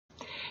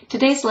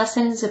Today's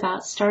lesson is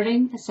about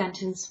starting a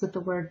sentence with the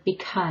word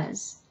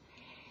because.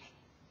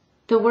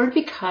 The word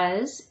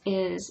because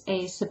is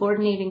a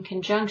subordinating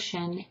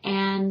conjunction,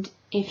 and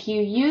if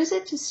you use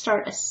it to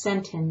start a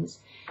sentence,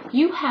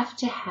 you have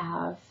to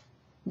have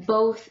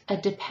both a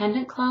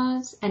dependent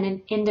clause and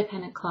an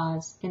independent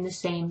clause in the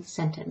same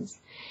sentence.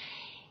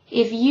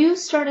 If you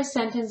start a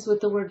sentence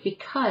with the word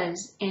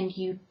because and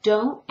you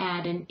don't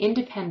add an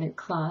independent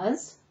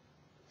clause,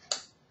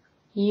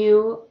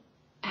 you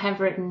have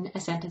written a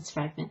sentence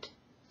fragment.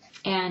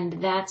 And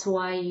that's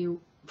why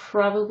you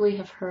probably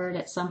have heard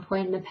at some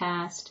point in the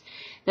past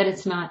that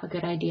it's not a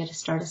good idea to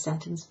start a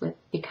sentence with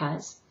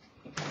because.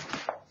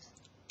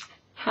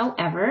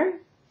 However,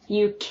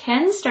 you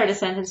can start a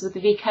sentence with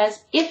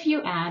because if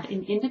you add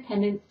an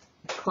independent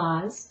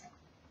clause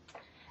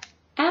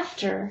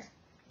after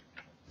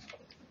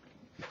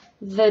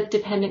the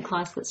dependent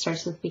clause that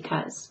starts with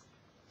because.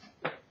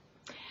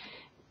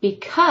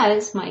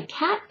 Because my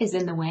cat is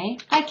in the way,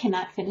 I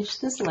cannot finish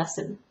this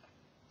lesson.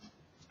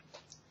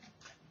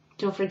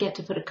 Don't forget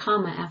to put a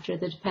comma after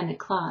the dependent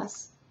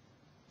clause.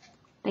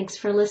 Thanks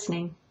for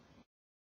listening.